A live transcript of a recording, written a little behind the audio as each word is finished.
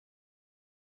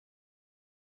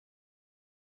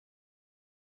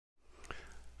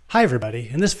Hi everybody,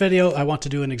 in this video I want to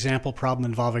do an example problem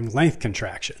involving length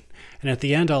contraction, and at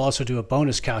the end I'll also do a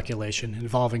bonus calculation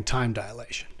involving time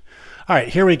dilation. Alright,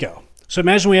 here we go. So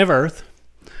imagine we have Earth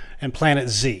and planet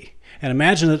Z, and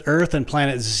imagine that Earth and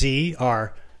planet Z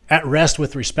are at rest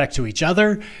with respect to each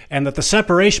other, and that the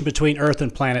separation between Earth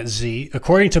and planet Z,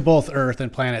 according to both Earth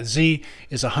and planet Z,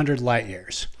 is 100 light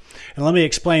years. And let me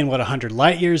explain what 100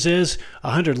 light years is.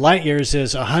 100 light years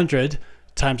is 100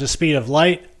 times the speed of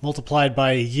light multiplied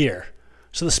by a year.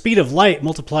 So the speed of light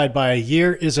multiplied by a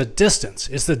year is a distance.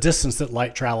 It's the distance that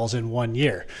light travels in 1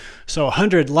 year. So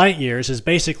 100 light years is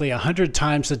basically 100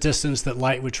 times the distance that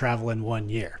light would travel in 1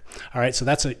 year. All right, so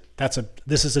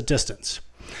this is a distance.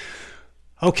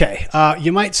 Okay,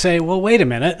 you might say, well, wait a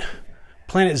minute.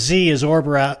 Planet Z is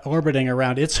orbiting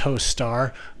around its host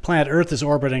star. Planet Earth is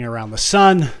orbiting around the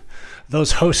sun.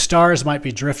 Those host stars might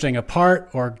be drifting apart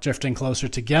or drifting closer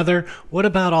together. What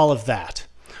about all of that?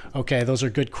 Okay, those are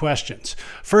good questions.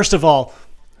 First of all,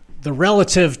 the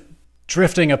relative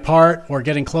drifting apart or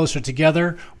getting closer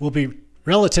together will be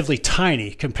relatively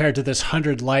tiny compared to this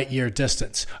 100 light year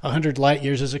distance. 100 light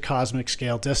years is a cosmic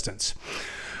scale distance.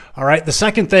 All right, the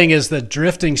second thing is the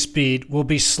drifting speed will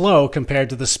be slow compared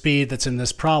to the speed that's in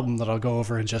this problem that I'll go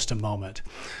over in just a moment.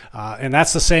 And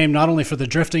that's the same not only for the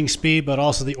drifting speed, but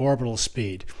also the orbital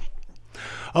speed.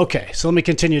 Okay, so let me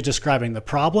continue describing the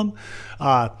problem.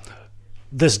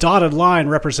 This dotted line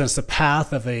represents the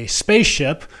path of a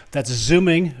spaceship that's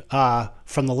zooming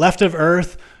from the left of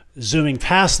Earth, zooming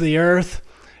past the Earth,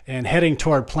 and heading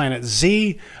toward planet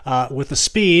Z with the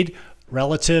speed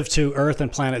relative to Earth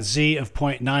and planet Z of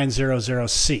 0.900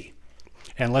 c.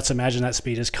 And let's imagine that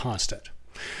speed is constant.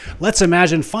 Let's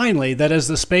imagine finally that as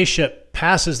the spaceship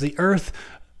passes the Earth,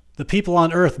 the people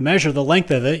on Earth measure the length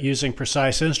of it using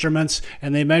precise instruments,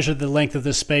 and they measure the length of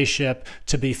the spaceship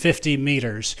to be 50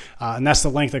 meters. And that's the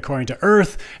length according to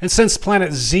Earth. And since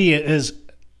planet Z is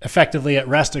effectively at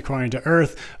rest according to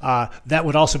Earth, that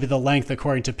would also be the length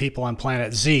according to people on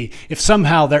planet Z, if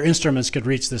somehow their instruments could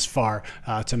reach this far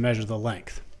to measure the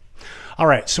length. All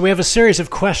right, so we have a series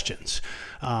of questions.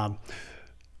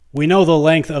 We know the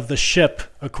length of the ship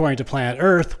according to planet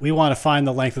Earth. We want to find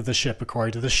the length of the ship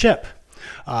according to the ship.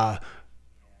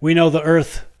 We know the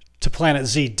Earth to planet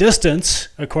Z distance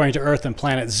according to Earth and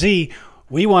planet Z.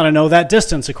 We want to know that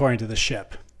distance according to the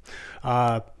ship.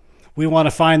 We want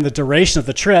to find the duration of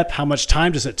the trip, how much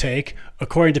time does it take,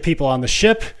 according to people on the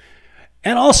ship,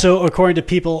 and also according to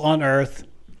people on Earth,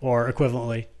 or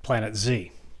equivalently, planet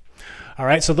Z. All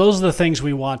right, so those are the things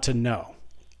we want to know.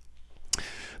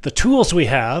 The tools we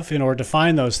have in order to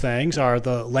find those things are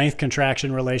the length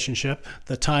contraction relationship,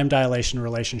 the time dilation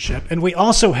relationship, and we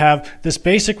also have this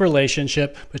basic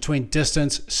relationship between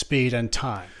distance, speed, and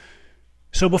time.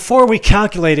 So before we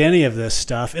calculate any of this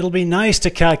stuff, it'll be nice to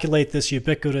calculate this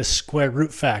ubiquitous square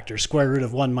root factor, square root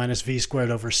of 1 minus v squared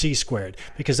over c squared,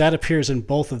 because that appears in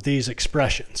both of these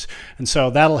expressions. And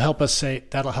so that'll help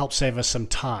save us some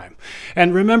time.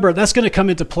 And remember, that's going to come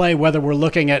into play whether we're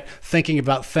looking at thinking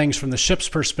about things from the ship's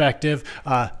perspective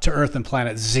to Earth and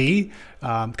planet Z.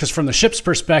 Because from the ship's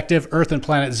perspective, Earth and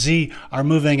planet Z are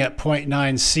moving at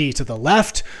 0.9 c to the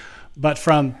left, but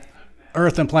from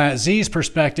Earth and planet Z's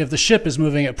perspective, the ship is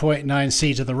moving at 0.9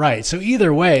 c to the right. So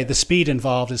either way, the speed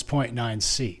involved is 0.9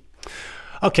 c.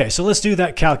 Okay, so let's do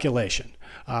that calculation.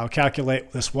 I'll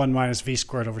calculate this 1 minus v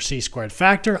squared over c squared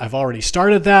factor. I've already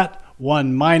started that.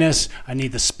 1 minus, I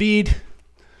need the speed,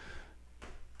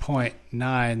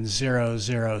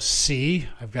 0.900 c.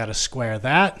 I've got to square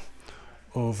that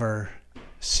over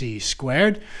c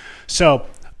squared. So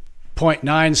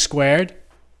 0.9 squared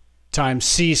times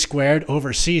c squared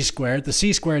over c squared. The c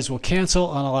squareds will cancel,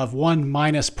 and I'll have 1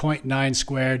 minus 0.9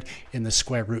 squared in the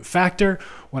square root factor.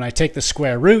 When I take the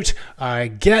square root, I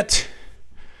get,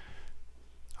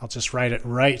 I'll just write it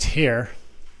right here,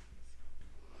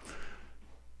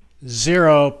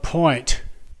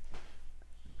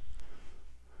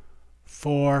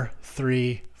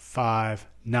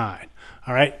 0.4359.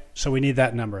 All right, so we need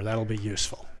that number. That'll be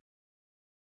useful.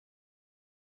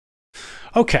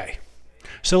 Okay.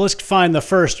 So let's find the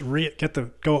first,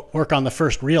 go work on the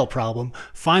first real problem.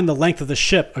 Find the length of the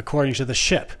ship according to the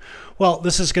ship. Well,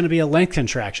 this is going to be a length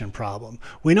contraction problem.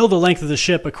 We know the length of the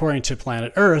ship according to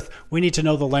planet Earth. We need to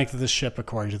know the length of the ship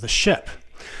according to the ship.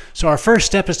 So our first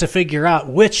step is to figure out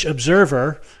which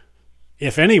observer,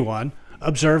 if anyone,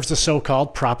 observes the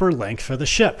so-called proper length for the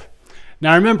ship.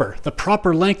 Now remember, the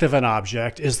proper length of an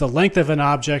object is the length of an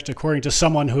object according to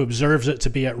someone who observes it to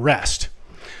be at rest.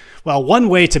 Well, one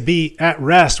way to be at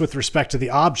rest with respect to the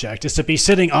object is to be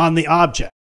sitting on the object.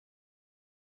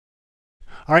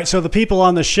 All right, so the people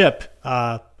on the ship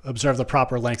observe the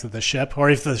proper length of the ship, or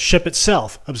if the ship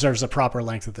itself observes the proper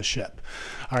length of the ship.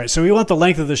 All right, so we want the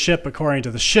length of the ship according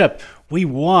to the ship. We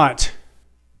want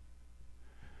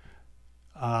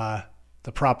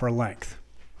the proper length.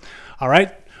 All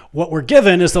right, what we're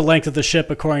given is the length of the ship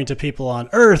according to people on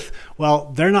Earth.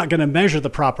 Well, they're not going to measure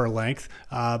the proper length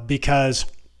because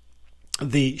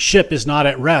the ship is not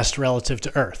at rest relative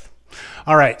to Earth.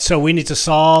 All right, so we need to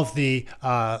solve the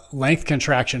length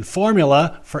contraction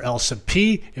formula for L sub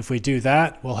p. If we do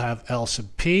that, we'll have L sub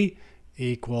p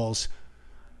equals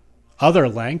other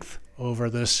length over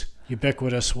this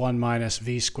ubiquitous 1 minus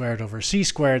v squared over c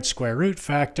squared square root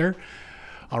factor.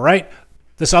 All right,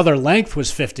 this other length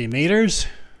was 50 meters.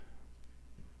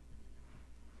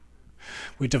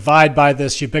 We divide by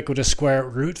this ubiquitous square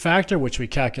root factor, which we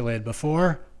calculated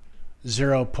before,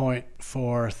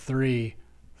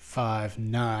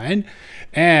 0.4359.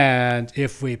 And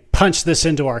if we punch this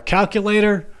into our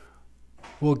calculator,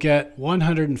 we'll get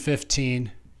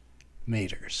 115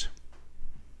 meters.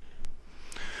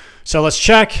 So let's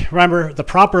check. Remember, the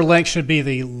proper length should be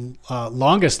the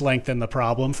longest length in the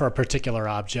problem for a particular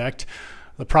object.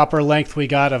 The proper length we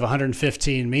got of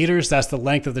 115 meters, that's the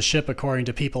length of the ship according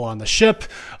to people on the ship.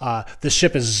 The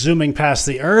ship is zooming past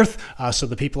the Earth, so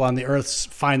the people on the Earth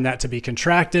find that to be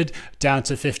contracted down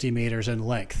to 50 meters in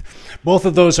length. Both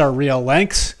of those are real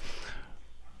lengths.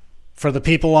 For the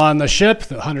people on the ship,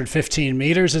 the 115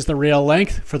 meters is the real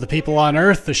length. For the people on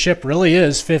Earth, the ship really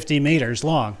is 50 meters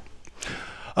long.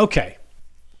 Okay,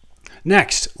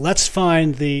 next, let's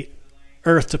find the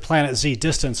Earth to planet Z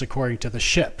distance according to the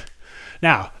ship.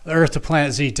 Now, the Earth to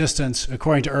planet Z distance,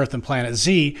 according to Earth and planet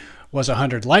Z, was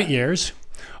 100 light years.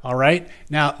 All right,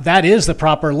 now that is the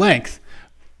proper length.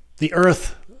 The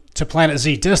Earth to planet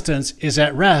Z distance is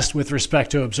at rest with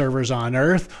respect to observers on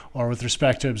Earth or with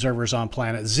respect to observers on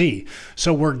planet Z.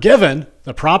 So we're given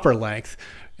the proper length.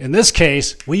 In this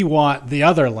case, we want the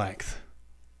other length.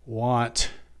 Want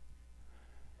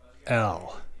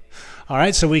L. All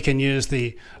right, so we can use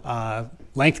the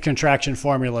length contraction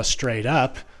formula straight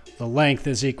up. The length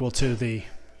is equal to the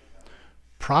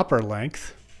proper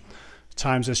length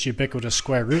times this ubiquitous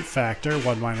square root factor,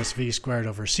 1 minus v squared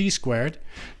over c squared.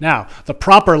 Now, the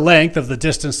proper length of the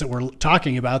distance that we're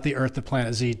talking about, the Earth to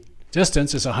planet Z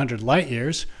distance, is 100 light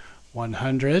years.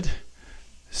 100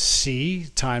 c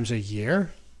times a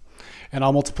year. And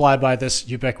I'll multiply by this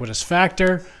ubiquitous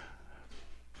factor,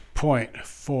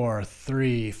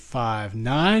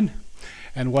 0.4359.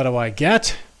 And what do I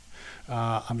get?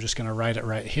 I'm just going to write it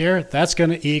right here. That's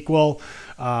going to equal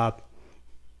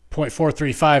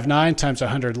 0.4359 times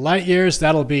 100 light years.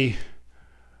 That'll be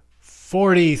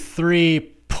 43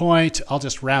 I'll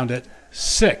just round it,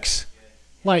 6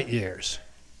 light years.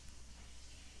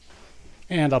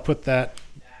 And I'll put that,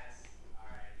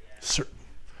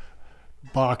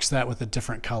 box that with a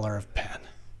different color of pen.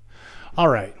 All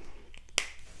right.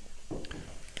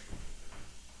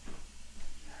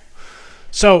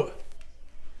 So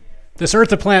this Earth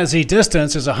to planet Z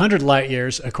distance is 100 light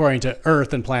years according to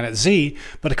Earth and planet Z,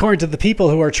 but according to the people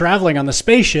who are traveling on the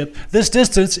spaceship, this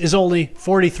distance is only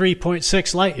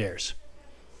 43.6 light years.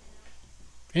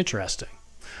 Interesting.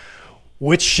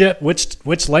 Which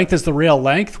length is the real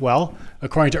length? Well,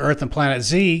 according to Earth and planet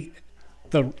Z,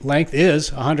 the length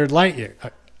is 100 light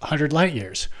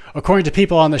years. According to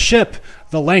people on the ship,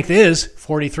 the length is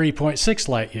 43.6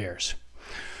 light years.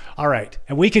 All right,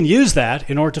 and we can use that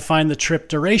in order to find the trip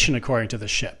duration according to the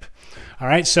ship. All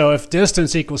right, so if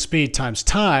distance equals speed times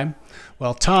time,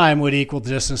 well, time would equal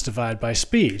distance divided by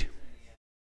speed.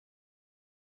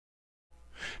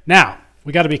 Now,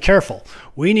 we got to be careful.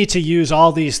 We need to use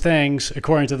all these things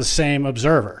according to the same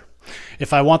observer.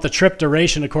 If I want the trip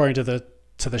duration according to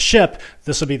the ship,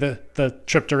 this will be the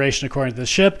trip duration according to the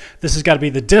ship. This has got to be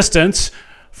the distance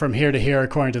from here to here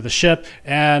according to the ship,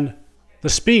 and the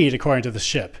speed according to the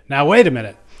ship. Now, wait a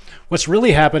minute. What's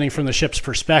really happening from the ship's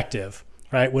perspective,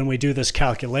 right, when we do this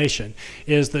calculation,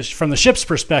 is from the ship's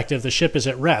perspective, the ship is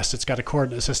at rest. It's got a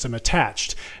coordinate system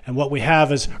attached. And what we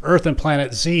have is Earth and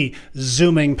planet Z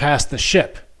zooming past the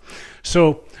ship.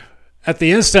 So at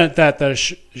the instant that the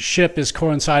ship is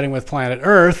coinciding with planet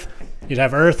Earth, you'd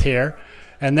have Earth here,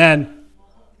 and then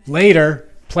later,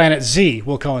 planet Z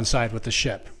will coincide with the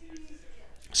ship.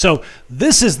 So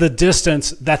this is the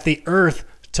distance that the Earth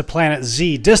to planet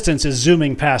Z distance is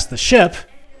zooming past the ship,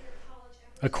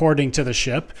 according to the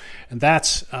ship. And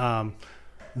that's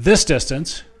this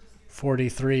distance,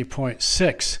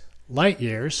 43.6 light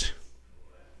years.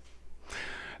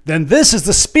 Then this is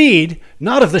the speed,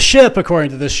 not of the ship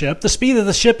according to the ship. The speed of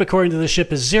the ship according to the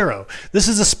ship is 0. This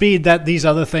is the speed that these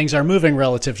other things are moving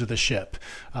relative to the ship.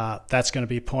 That's going to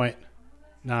be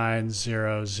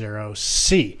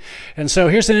 0.900c. And so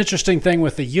here's an interesting thing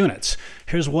with the units.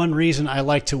 Here's one reason I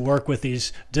like to work with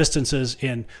these distances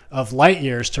of light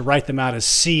years to write them out as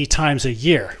c times a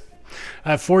year.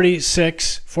 I have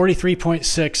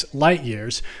 43.6 light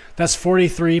years. That's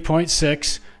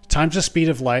 43.6 times the speed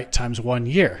of light times 1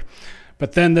 year.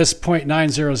 But then this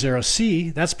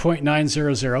 0.900c, that's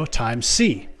 0.900 times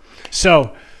c.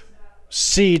 So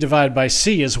c divided by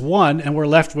c is 1, and we're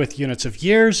left with units of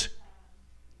years.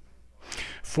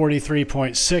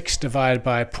 43.6 divided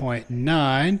by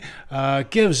 0.9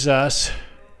 gives us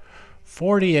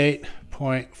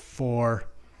 48.4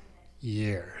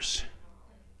 years,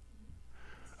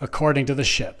 according to the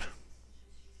ship.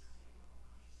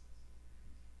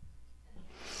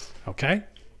 Okay?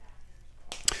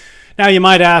 Now you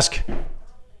might ask,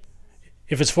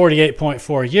 if it's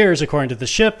 48.4 years according to the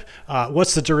ship,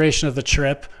 what's the duration of the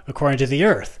trip according to the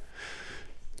Earth?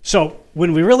 So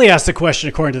when we really ask the question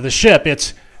according to the ship,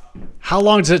 it's how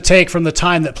long does it take from the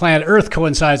time that planet Earth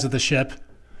coincides with the ship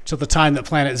to the time that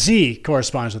planet Z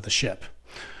corresponds with the ship?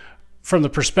 From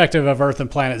the perspective of Earth and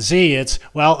planet Z, it's,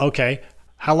 well, okay,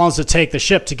 how long does it take the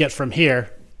ship to get from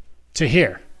here to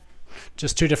here?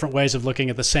 Just two different ways of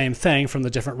looking at the same thing from the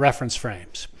different reference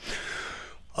frames.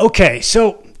 Okay,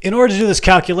 so in order to do this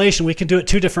calculation, we can do it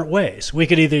two different ways. We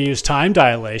could either use time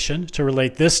dilation to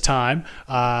relate this time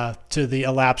to the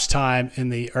elapsed time in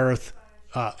the Earth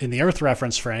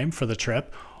reference frame for the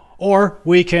trip, or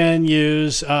we can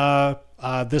use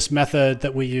this method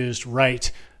that we used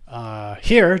right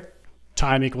here,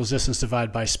 time equals distance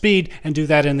divided by speed, and do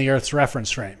that in the Earth's reference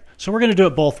frame. So we're going to do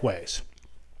it both ways.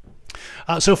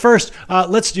 So first,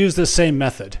 let's use this same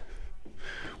method.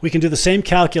 We can do the same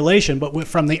calculation, but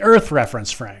from the Earth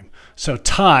reference frame. So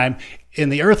time in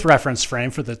the Earth reference frame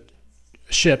for the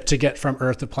ship to get from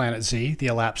Earth to planet Z, the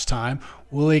elapsed time,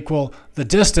 will equal the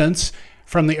distance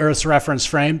from the Earth's reference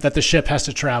frame that the ship has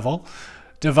to travel,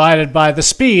 divided by the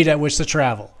speed at which the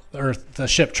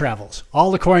ship travels,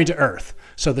 all according to Earth.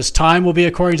 So this time will be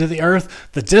according to the Earth.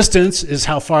 The distance is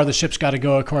how far the ship's got to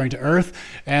go according to Earth.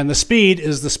 And the speed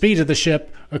is the speed of the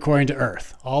ship according to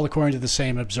Earth, all according to the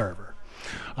same observer.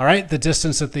 All right, the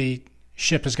distance that the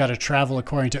ship has got to travel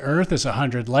according to Earth is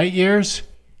 100 light years.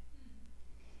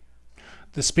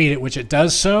 The speed at which it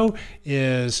does so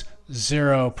is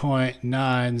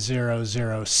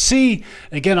 0.900c.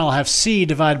 Again, I'll have c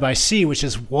divided by c, which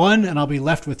is 1, and I'll be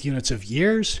left with units of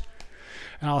years.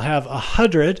 And I'll have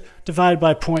 100 divided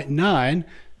by 0.9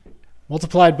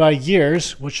 multiplied by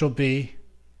years, which will be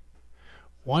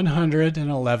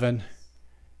 111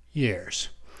 years.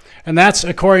 And that's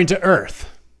according to Earth.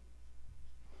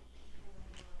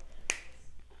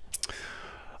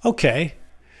 Okay,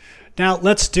 now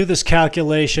let's do this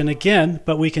calculation again,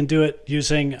 but we can do it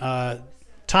using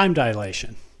time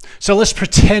dilation. So let's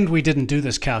pretend we didn't do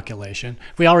this calculation.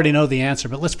 We already know the answer,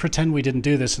 but let's pretend we didn't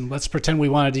do this, and let's pretend we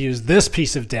wanted to use this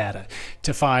piece of data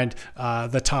to find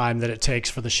the time that it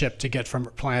takes for the ship to get from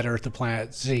planet Earth to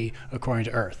planet Z according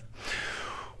to Earth.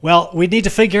 Well, we need to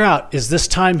figure out, is this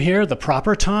time here the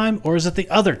proper time, or is it the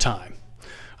other time?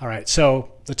 All right,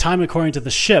 so the time according to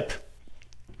the ship,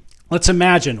 let's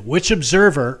imagine which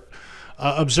observer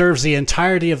observes the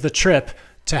entirety of the trip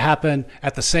to happen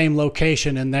at the same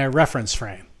location in their reference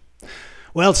frame.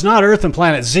 Well, it's not Earth and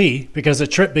planet Z, because the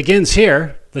trip begins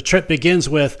here. The trip begins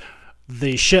with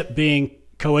the ship being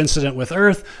coincident with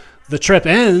Earth. The trip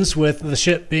ends with the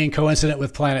ship being coincident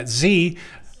with planet Z.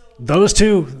 Those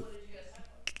two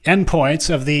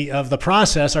endpoints of the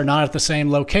process are not at the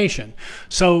same location.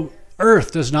 So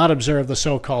Earth does not observe the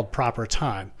so-called proper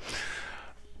time.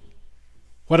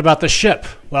 What about the ship?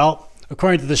 Well,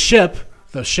 according to the ship,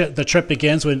 the trip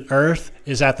begins when Earth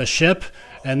is at the ship,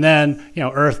 and then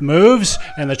Earth moves,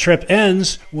 and the trip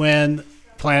ends when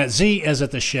planet Z is at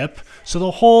the ship. So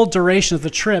the whole duration of the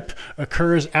trip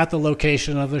occurs at the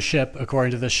location of the ship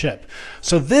according to the ship.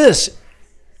 So this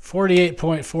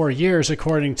 48.4 years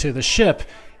according to the ship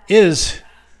is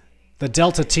the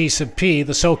delta t sub p,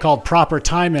 the so-called proper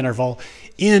time interval,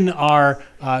 in our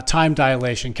time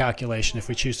dilation calculation if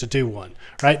we choose to do one,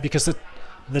 right? Because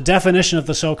the definition of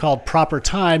the so-called proper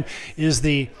time is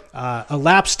the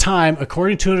elapsed time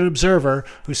according to an observer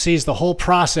who sees the whole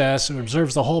process, or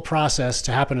observes the whole process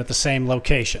to happen at the same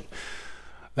location.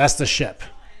 That's the ship.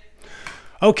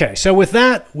 Okay, so with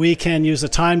that, we can use the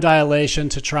time dilation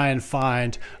to try and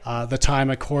find the time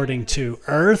according to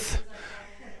Earth.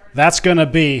 That's going to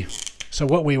be, so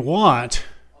what we want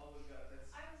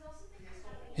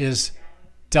is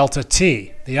delta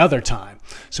t, the other time.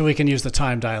 So we can use the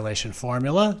time dilation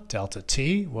formula. Delta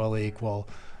t will equal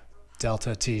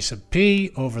delta t sub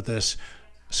p over this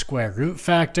square root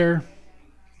factor.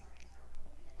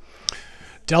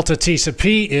 Delta T sub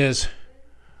P is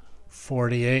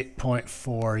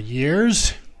 48.4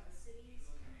 years.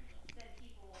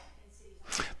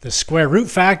 The square root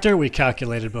factor we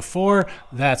calculated before,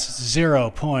 that's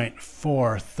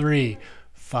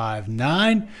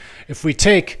 0.4359. If we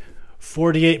take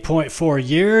 48.4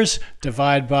 years,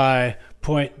 divide by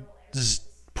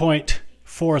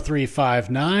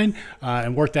 0.4359,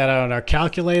 and work that out on our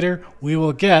calculator, we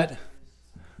will get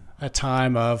a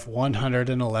time of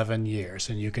 111 years.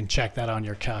 And you can check that on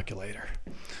your calculator.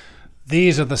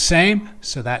 These are the same,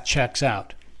 so that checks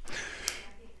out.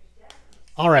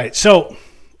 All right, so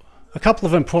a couple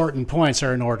of important points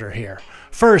are in order here.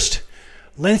 First,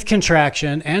 length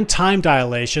contraction and time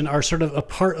dilation are sort of a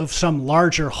part of some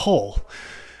larger whole.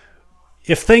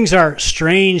 If things are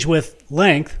strange with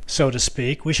length, so to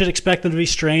speak, we should expect them to be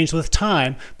strange with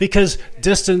time, because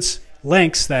distance,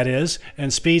 lengths that is,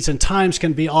 and speeds and times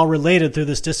can be all related through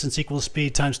this distance equals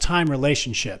speed times time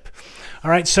relationship.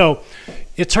 All right, so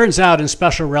it turns out in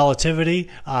special relativity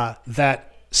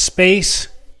that space,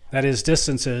 that is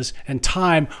distances, and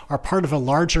time are part of a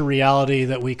larger reality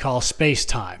that we call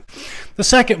space-time. The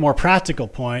second more practical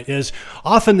point is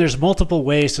often there's multiple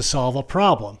ways to solve a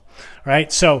problem,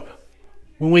 right? So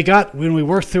when we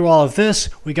worked through all of this,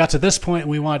 we got to this point and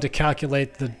we wanted to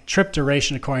calculate the trip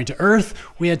duration according to Earth.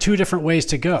 We had two different ways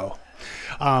to go.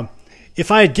 If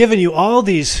I had given you all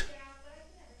these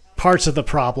parts of the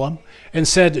problem and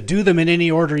said do them in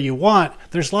any order you want,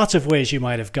 there's lots of ways you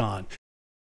might have gone.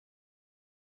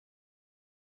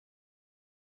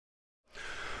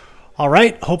 All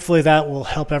right, hopefully that will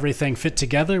help everything fit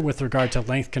together with regard to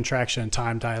length contraction and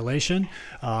time dilation.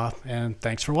 And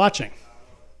thanks for watching.